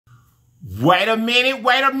Wait a minute,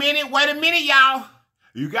 y'all.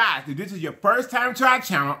 You guys, if this is your first time to our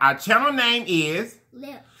channel name is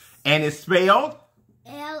Lips. And it's spelled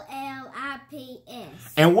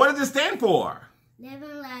L.L.I.P.S. And what does it stand for?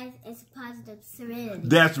 Living life is positive serenity.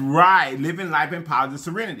 That's right, living life in positive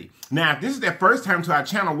serenity. Now, if this is their first time to our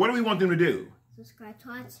channel, what do we want them to do? Subscribe to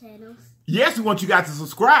our channels. Yes, we want you guys to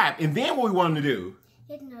subscribe. And then what we want them to do?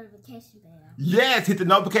 Hit the notification bell. Yes, hit the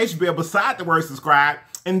notification bell beside the word subscribe.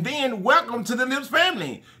 And then welcome to the Lips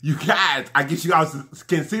family. You guys, I guess you guys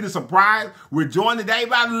can see the surprise. We're joined today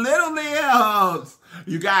by Little Lips.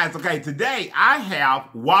 You guys, okay, today I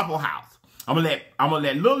have Waffle House. I'm gonna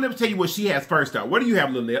let Little Lips tell you what she has first up. What do you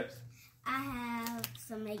have, Little Lips? I have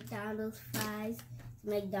some McDonald's fries,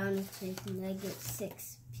 some McDonald's chicken nuggets,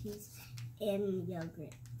 6-piece, and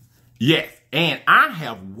yogurt. Yes, and I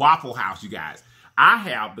have Waffle House, you guys. I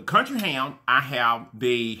have the country ham, I have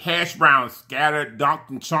the hash browns scattered, dunked,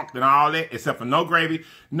 and chunked, and all that, except for no gravy,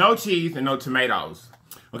 no cheese, and no tomatoes.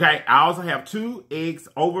 Okay, I also have 2 eggs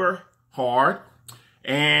over hard,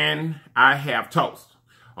 and I have toast.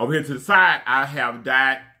 Over here to the side, I have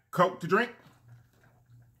Diet Coke to drink.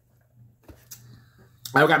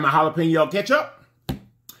 I've got my jalapeno ketchup.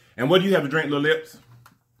 And what do you have to drink, Little Lips?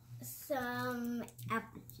 Some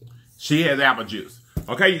apple juice. She has apple juice.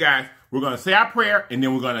 Okay, you guys, we're going to say our prayer, and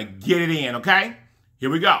then we're going to get it in, okay? Here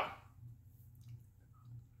we go.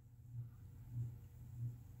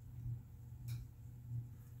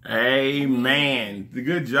 Amen.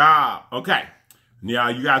 Good job. Okay. Now,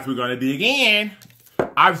 you guys, we're going to dig in.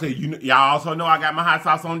 Obviously, y'all also know I got my hot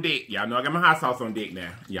sauce on deck. Y'all know I got my hot sauce on deck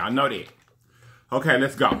now. Y'all know that. Okay,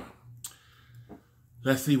 let's go.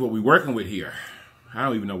 Let's see what we're working with here. I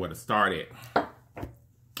don't even know where to start at.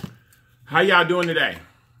 How y'all doing today?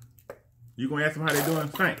 You gonna ask them how they doing?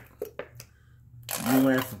 Frank? You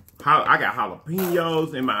gonna ask them how I got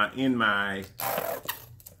jalapenos in my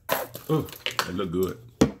oh, they look good.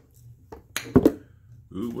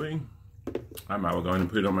 Ooh wee. I might well go and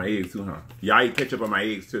put it on my eggs too, huh? Y'all eat ketchup on my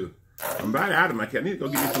eggs too. I'm about out of my ketchup. I need to go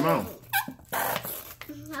get me some more. I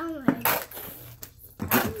don't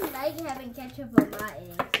like having ketchup on my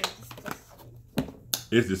eggs.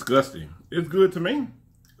 It's disgusting. It's good to me.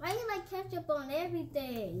 Why do you like ketchup on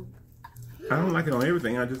everything? I don't like it on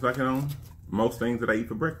everything. I just like it on most things that I eat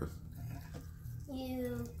for breakfast.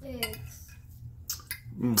 You fix.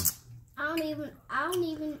 Mm. I don't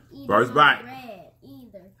even eat First bite. bread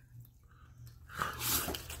either.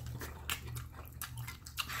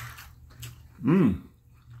 Mmm.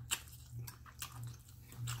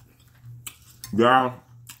 Y'all,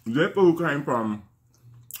 that food came from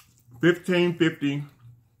 1550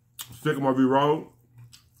 Sycamore View Road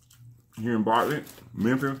here in Bartlett,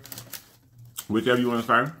 Memphis, whichever you want to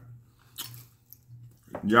say.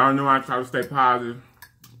 Y'all know I try to stay positive,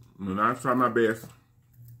 and I try my best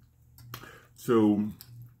to,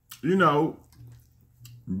 you know,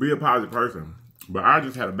 be a positive person. But I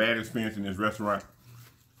just had a bad experience in this restaurant.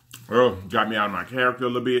 Oh, got me out of my character a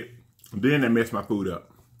little bit. Then they messed my food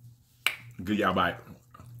up. Give y'all a bite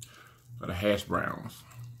of the hash browns.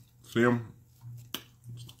 See them?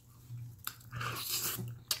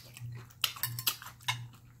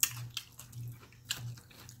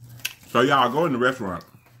 So y'all go in the restaurant.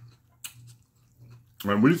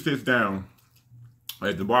 When we sit down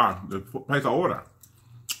at the bar, the place I order,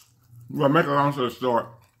 we're gonna make a long story short.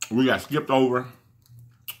 We got skipped over.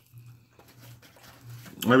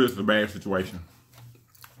 Maybe it's a bad situation.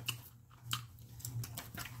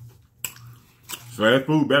 So that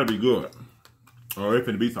food better be good, or it's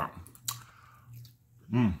gonna be something.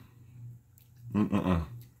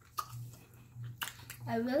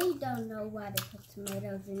 I really don't know why they put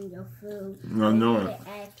tomatoes in your food. I know it.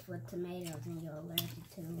 They asked for tomatoes and you're allergic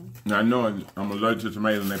to them. I know I'm allergic to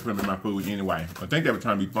tomatoes and they put them in my food anyway. I think they were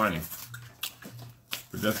trying to be funny.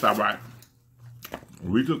 But that's all right.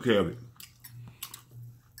 We took care of it.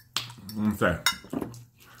 Okay.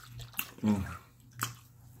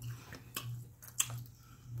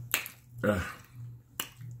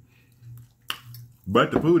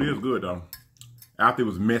 But the food is good though. After it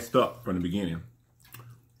was messed up from the beginning.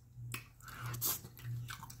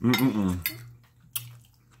 What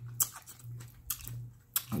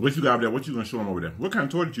you got over there? What you gonna show them over there? What kind of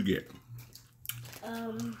toy did you get?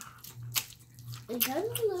 It kind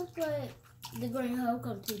of looks like the Green Hulk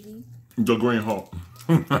on TV. The Green Hulk.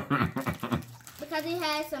 Because it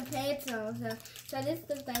has some pants on, so this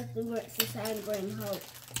looks like the same Green Hulk.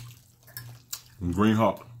 Green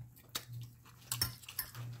Hulk.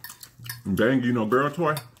 They didn't give you no girl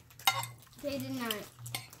toy? They did not.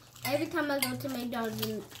 Every time I go to McDonald's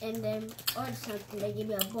and then order something, they give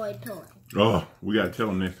me a boy toy. Oh, we gotta tell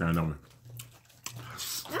them next time, don't we?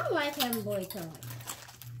 I don't like having boy toys.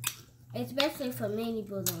 Especially for mini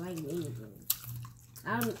bulls. I like mini bulls.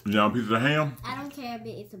 You want a piece of the ham? I don't care if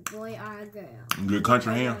it's a boy or a girl. Good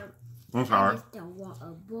country ham. I'm sorry. I just don't want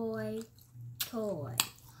a boy toy.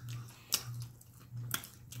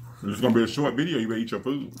 This is going to be a short video. You better eat your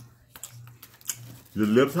food. The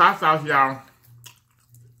L.L.I.P.S hot sauce, y'all.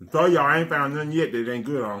 I told y'all I ain't found nothing yet that ain't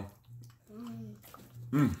good on.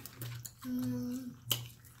 Mm.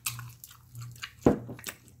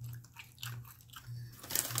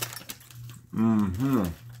 Mm-hmm.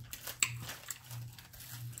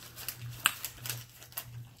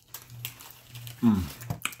 Mm.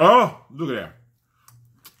 Oh, look at that.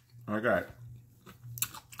 I got it.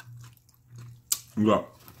 Look.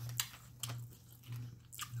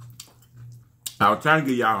 I was trying to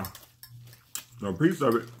get y'all a piece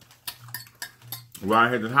of it while I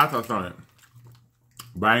had this hot sauce on it.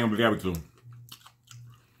 But I ain't gonna be able to.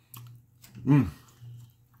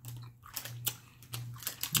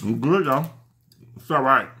 It's good though. It's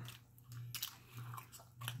alright.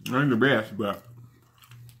 It ain't the best, but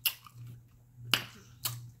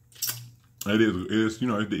it is, you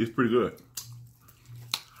know, it's pretty good.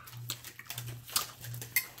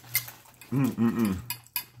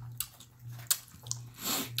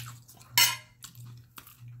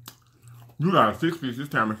 You got a 6-piece this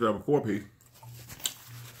time instead of a 4-piece.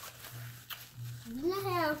 Didn't I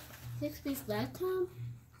have 6-piece last time?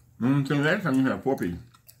 So last time you had a 4-piece.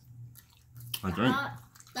 I think.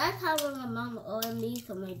 Last time when my mom ordered me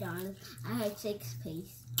from McDonald's, I had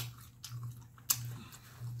 6-piece.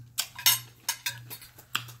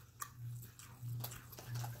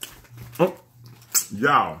 Oh,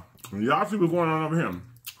 y'all see what's going on over here.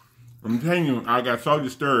 I'm telling you, I got so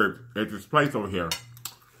disturbed at this place over here.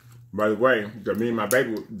 By the way, that me and my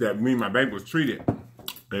baby was treated at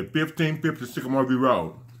 1550 Sycamore View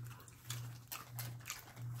Road.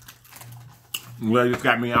 Well, it just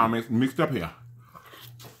got me all mixed up here.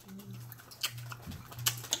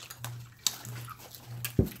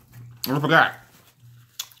 I forgot.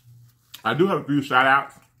 I do have a few shout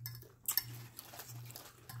outs.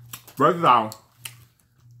 First of all,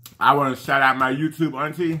 I want to shout out my YouTube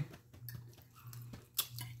auntie.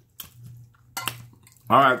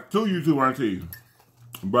 I have 2 YouTube aunties,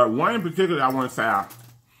 but one in particular I want to shout out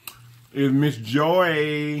is Miss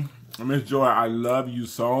Joy. Miss Joy, I love you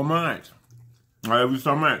so much. I love you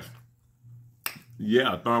so much.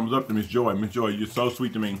 Yeah, thumbs up to Miss Joy. Miss Joy, you're so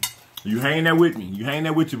sweet to me. You hang there with me. You hang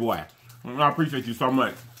there with your boy. I appreciate you so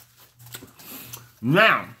much.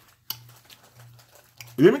 Now,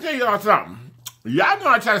 let me tell y'all something. Y'all know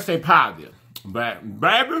I try to stay positive, but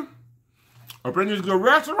baby, up in this good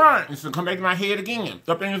restaurant, it's gonna come back to my head again.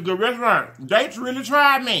 Up in this good restaurant, they really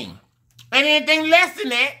tried me. And anything less than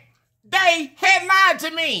that, they had lied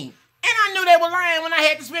to me. And I knew they were lying when I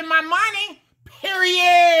had to spend my money.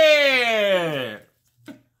 Period.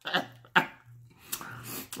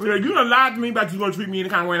 Yeah, you done lied to me about you gonna treat me any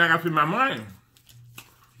kind of way and I gotta spend my money.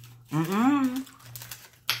 I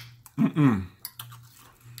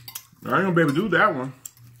ain't gonna be able to do that one.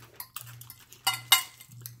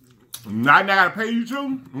 Now I gotta pay you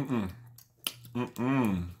too?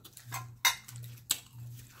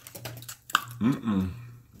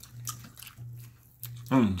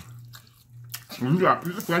 You got a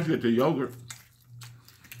piece of flesh at the yogurt.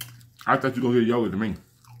 I thought you were gonna get yogurt to me.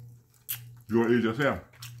 You wanna eat it yourself?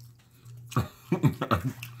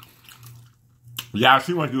 Yeah,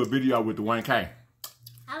 she wants to do a video with the 1K.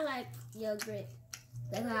 I like yogurt.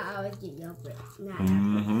 That's why I always get yogurt.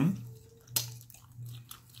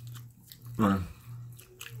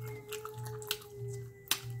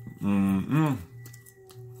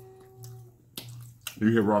 You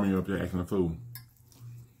hear Romeo up there acting a fool.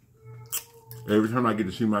 Every time I get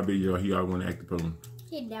to see my video, he always want to act the fool.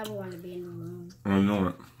 He never want to be in the room. I know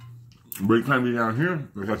it. But he can't be down here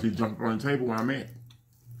because he jumped on the table where I'm at.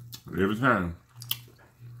 Every time.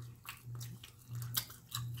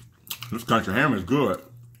 This country ham is good.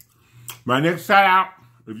 My next shout out,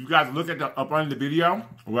 if you guys look at the up under the video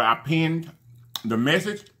where I pinned the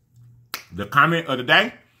message, the comment of the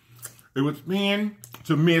day, it was pinned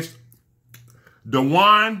to Miss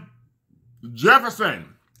DeJohnell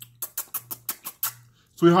Jefferson.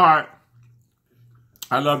 Sweetheart,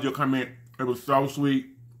 I loved your comment. It was so sweet.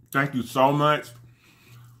 Thank you so much.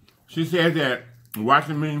 She said that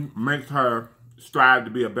watching me makes her strive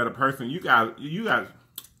to be a better person. You guys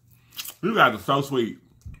are so sweet.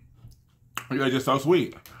 You are just so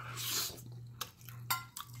sweet.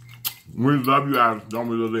 We love you guys, don't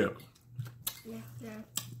we, Lips? Yeah.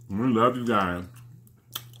 We love you guys.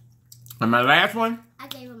 And my last one? I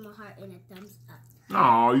gave him a heart and a thumbs up.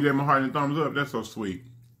 Oh, you gave him a heart and a thumbs up? That's so sweet.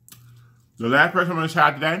 The last person I'm going to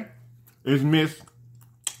shout out today is Miss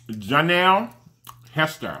JOHNELL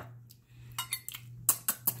HESTER.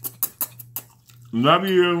 Love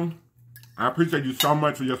you. I appreciate you so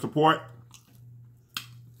much for your support.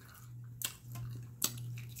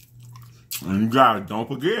 And you guys, don't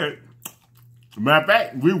forget. Matter of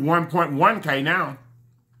fact, we 1.1K now.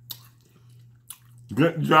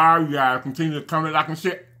 Good job, you guys. Continue to comment, like, and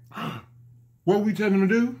share. What are we telling them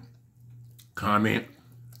to do? Comment.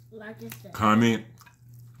 Like and share. Comment.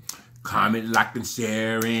 Comment, like, and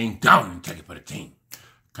sharing. Go on and take it for the team.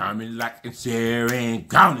 Comment, like, and sharing.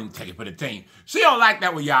 Go on and take it for the team. She don't like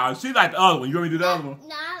that one, y'all. She like the other one. You want me to do the other one?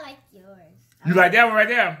 No, I like yours. You like that one right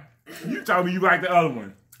there? You told me you like the other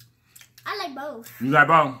one. I like both. You like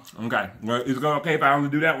both? Okay. Well, is it okay if I only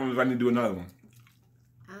do that one or if I need to do another one?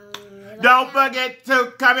 Don't forget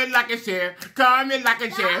to comment, like, and share. Comment, like,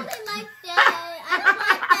 and share. I only like that. I don't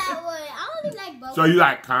like that one. I only like both. So you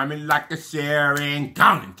like comment, like, and sharing. Go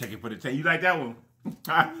on and take it for the team. You like that one?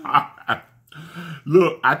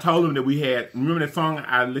 Look, I told him that we had, remember that song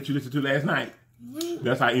I let you listen to last night?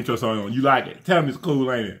 That's our intro song. You like it? Tell him it's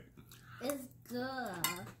cool, ain't it? It's good.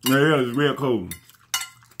 Yeah, it's real cool.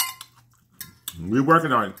 We're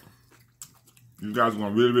working on it. You guys are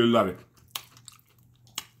going to really, really love it.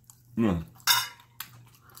 I'm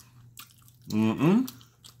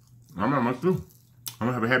not much too. I'm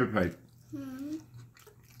going to have a happy plate.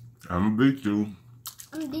 I'm going to beat you.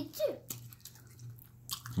 I'm going to beat you.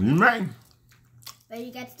 You may. But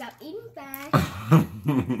you got to stop eating fast.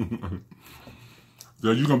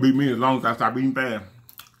 So you going to beat me as long as I stop eating fast?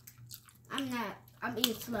 I'm not. I'm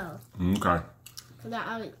eating slow. Okay. Because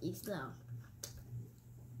I only eat slow.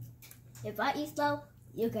 If I eat slow,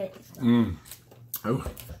 you gotta eat slow. Oh,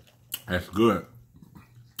 that's good.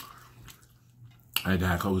 That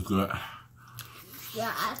Diet Coke is good.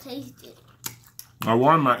 Yeah, I taste it. I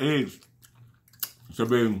wanted my eggs to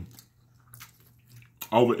be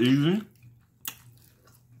over easy,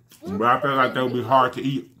 but I felt like that would be hard to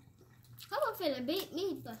eat. How about for the beat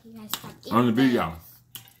me, but you gotta stop eating On the video.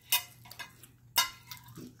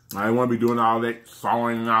 I didn't want to be doing all that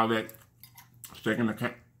sawing and all that sticking the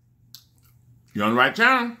can. You on the right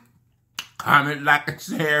channel? Comment, like, and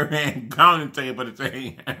share, and go on and take it for the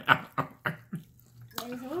team.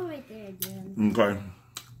 There's one right there again. Okay.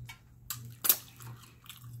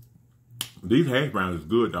 These hash browns is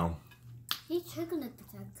good though. These chicken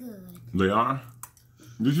nuggets are good. They are?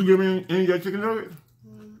 Did you give me any of your chicken nuggets?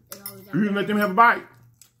 You didn't let them have a bite?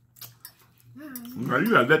 Okay,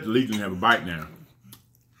 you gotta let the Legion have a bite now.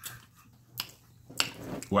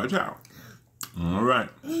 Watch out. All right.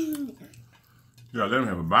 You gotta let them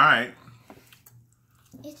have a bite.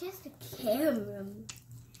 It's just a camera.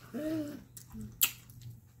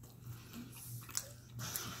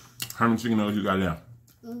 How many chicken nuggets you got left?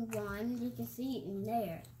 One, you can see it in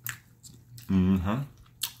there.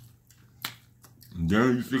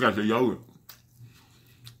 Then you still got your yogurt.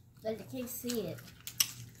 But you can't see it.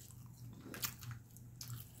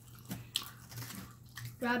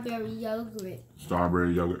 Strawberry yogurt.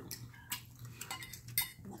 Strawberry yogurt.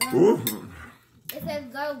 Ooh. It says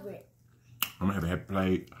yogurt. I'm gonna have a happy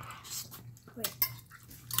plate. Wait.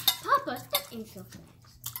 Papa, stop eating so fast.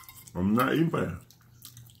 I'm not eating fast.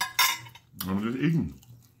 I'm just eating.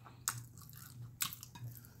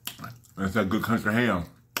 That's that good country ham.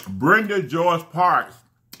 Brenda Joyce Parks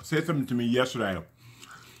said something to me yesterday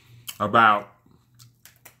about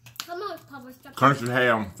Come on, Papa, stop country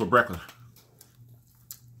ham for breakfast.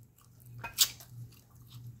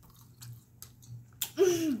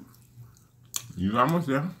 You almost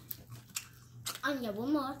there. I need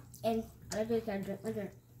one more, and I just gotta drink my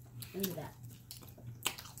drink. Look at that.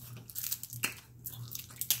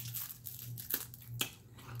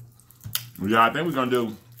 Yeah, I think we're gonna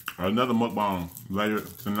do another mukbang later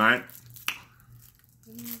tonight.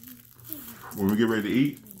 When we get ready to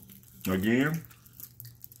eat again,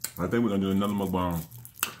 I think we're gonna do another mukbang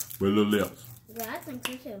with L.L.I.P.S. Yeah, I think so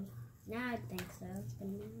too. Now I think so.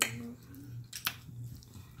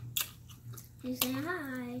 You saying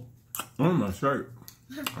hi? On my shirt.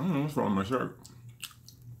 I don't know what's wrong with my shirt.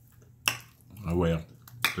 Oh well,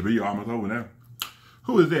 the video almost over now.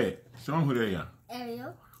 Who is that? Show them who they are.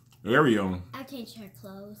 Ariel. Ariel. I changed her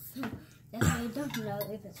clothes. That's why you don't know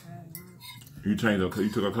if it's her or not. You changed her.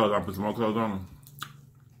 You took her clothes off, put some more clothes on them.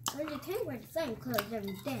 Well, you can't wear the same clothes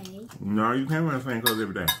every day. No, you can't wear the same clothes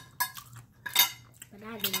every day. But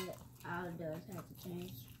I did it. All I do is have to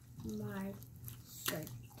change my shirt.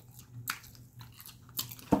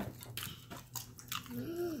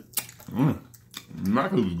 My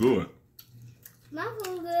food's good. My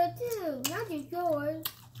food's good too. Not just yours.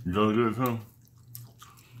 Yours good too.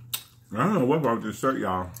 I don't know what's wrong with this shirt,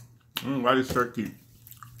 y'all. Why this shirt keep...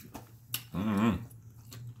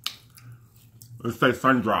 Let's say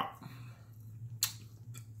sun drop.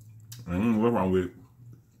 I don't know what's wrong with it.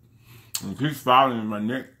 It keeps falling in my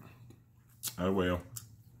neck. Oh well.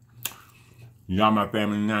 Y'all my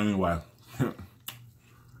family now anyway.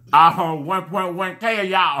 Oh, 1.1K of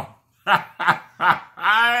y'all.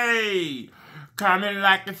 Hey! Coming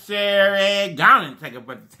like a Sherry. Go on and take it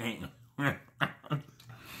for the team.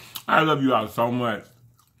 I love you all so much.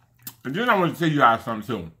 And then I want to tell you all something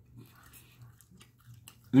too.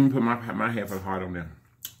 Let me put my head for the heart on there.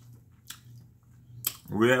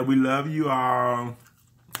 Well, we love you all.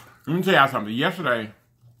 Let me tell y'all something. Yesterday,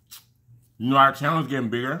 you know, our channel is getting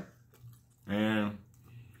bigger. And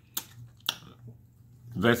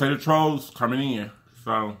they say the trolls coming in.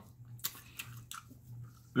 So,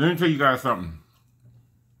 let me tell you guys something.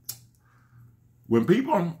 When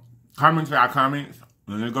people comment to our comments,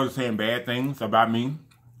 and they go to saying bad things about me,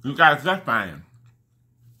 you guys, that's fine.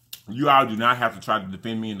 You all do not have to try to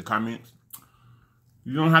defend me in the comments.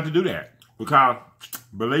 You don't have to do that. Because,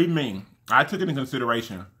 believe me, I took it into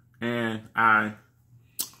consideration. And I'm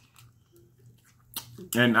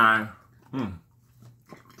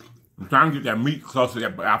trying to get that meat close to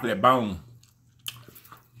that, after that bone.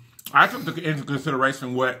 I took into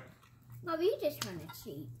consideration what... Bobby, you just trying to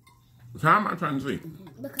cheat. How am I trying to cheat?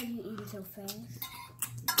 Because you eating so fast.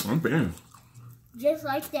 I'm finished. Just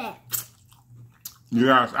like that.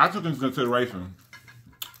 Yes, I took into consideration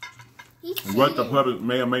what the public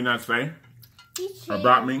may or may not say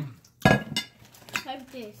about me. Like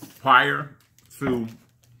this. Prior to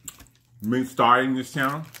me starting this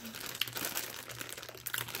channel.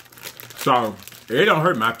 So, it don't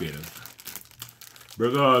hurt my feelings.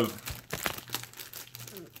 Because,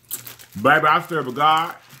 baby, I serve a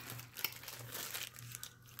God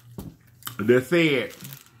that said,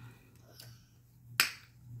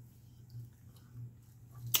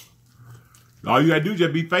 all you gotta do is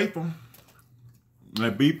just be faithful.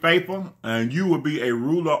 And be faithful, and you will be a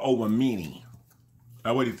ruler over many.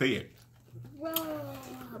 That's what he said. Bro,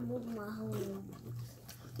 I moved my whole...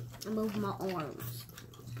 I moved my arms.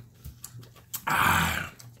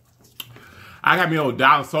 I got me old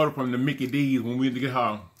dollar soda from the Mickey D's when we went to get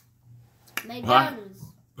her McDonald's.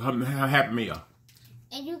 Her Happy Meal.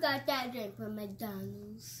 And you got that drink from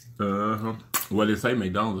McDonald's. Well, they say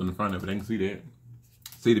McDonald's on the front of it. They can see that.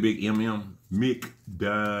 See the big MM?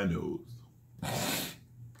 McDonald's.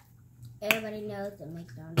 Everybody knows that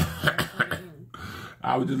McDonald's.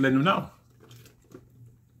 I was just letting them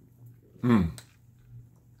know.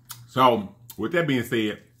 So, with that being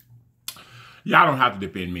said, y'all don't have to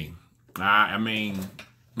defend me. I mean,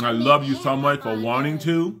 I love you so much for wanting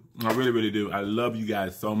to. I really, really do. I love you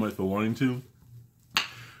guys so much for wanting to.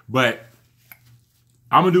 But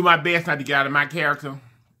I'm going to do my best not to get out of my character.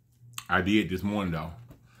 I did this morning, though.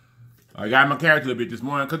 I got my character a bit this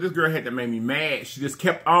morning because this girl had to make me mad. She just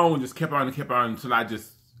kept on until I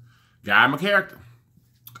just got out of my character.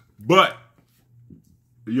 But,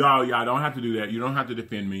 y'all don't have to do that. You don't have to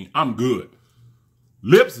defend me. I'm good.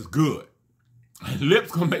 Lips is good. Lips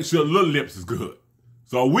gonna make sure little Lips is good.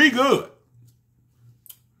 So we good.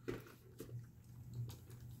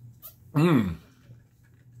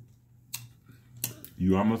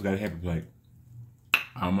 You almost got a happy plate.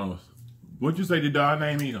 Almost. What'd you say the dog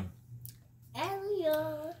name is?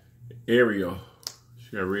 Ariel. Ariel.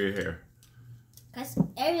 She got red hair. Cause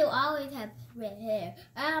Ariel always have red hair.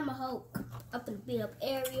 I'm a Hulk. I'm gonna beat up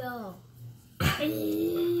Ariel.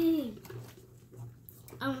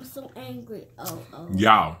 I'm so angry. Oh.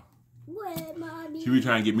 Y'all. What, mommy? She be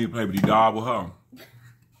trying to get me to play with the dog with her.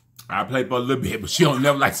 I played for a little bit, but she don't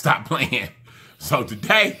never like stop playing. So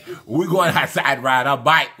today, we're going outside to ride our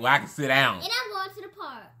bike where I can sit down. And I'm going to the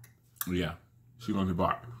park. Yeah, she going to the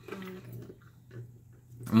park.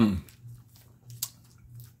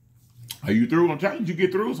 Are you through? I'm telling you,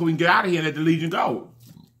 get through so we can get out of here and let the Legion go.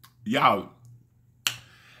 Y'all,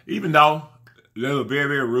 even though they were very,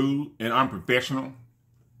 very rude and unprofessional,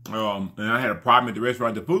 and I had a problem at the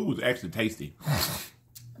restaurant, the food was actually tasty.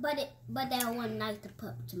 But they wasn't nice to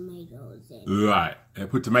put tomatoes in. Right. And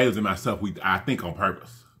put tomatoes in my stuff, I think on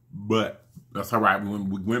purpose. But that's all right. We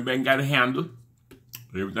went back and got it handled.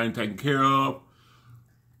 Everything taken care of.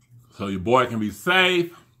 So your boy can be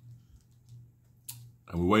safe.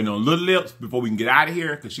 And we're waiting on Little Lips before we can get out of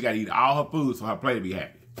here because she got to eat all her food so her plate will be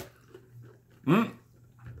happy. Oh,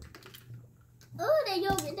 they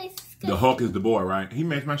disgusting. The Hulk is the boy, right? He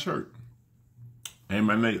matched my shirt. And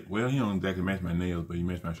my nails. Well, he don't exactly match my nails, but he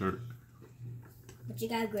matched my shirt. But you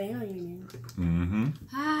got gray on your nails. Mm-hmm.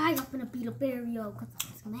 I'm gonna beat up Ariel because I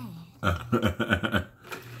was mad.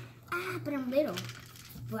 put them little.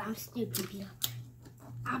 But I'm stupid, Peter.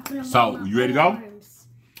 I put them So, you ready to go? arms.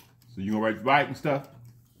 So you gonna write the right and stuff?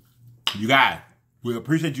 You guys, we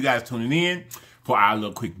appreciate you guys tuning in for our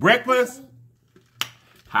little quick breakfast.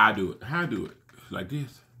 How I do it? How I do it? Like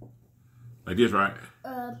this? Like this, right?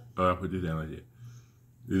 I put this down like this.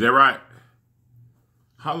 Is that right?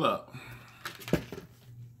 Hold up.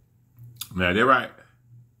 Now, that right?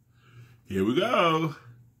 Here we go.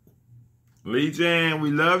 Legion,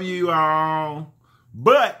 we love you all.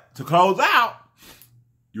 But to close out,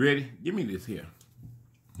 you ready? Give me this here.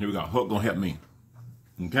 Here we go. Hook gonna help me.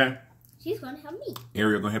 Okay? She's gonna help me.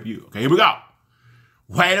 Ariel gonna help you. Okay, here we go.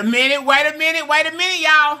 Wait a minute,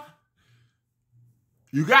 y'all.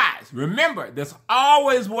 You guys, remember, there's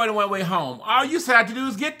always more than one way home. All you set out to do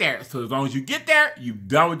is get there. So as long as you get there, you've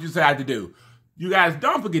done what you set out to do. You guys,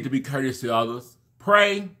 don't forget to be courteous to others.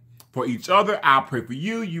 Pray for each other. I'll pray for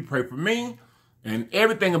you. You pray for me. And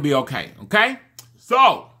everything will be okay. Okay?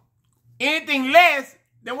 So, anything less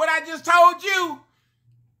than what I just told you,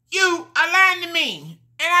 you are lying to me.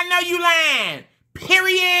 And I know you lying.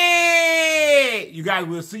 Period. You guys,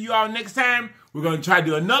 we'll see you all next time. We're going to try to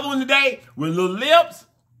do another one today with little lips.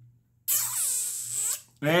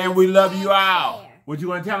 And we love you all. What you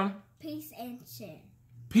want to tell them? Peace and share.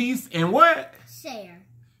 Peace and what? Share.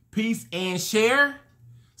 Peace and share.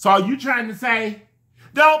 So are you trying to say,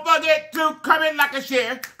 don't forget to comment, like, and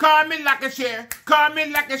share. Comment, like, and share.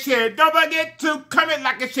 Comment, like, and share. Don't forget to comment,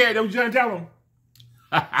 like, and share. That's what you're trying to tell them.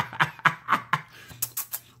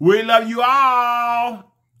 We love you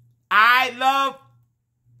all. I love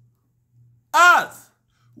us.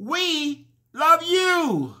 We love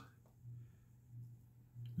you.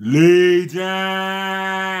 Legion.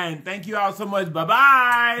 Thank you all so much.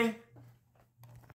 Bye-bye.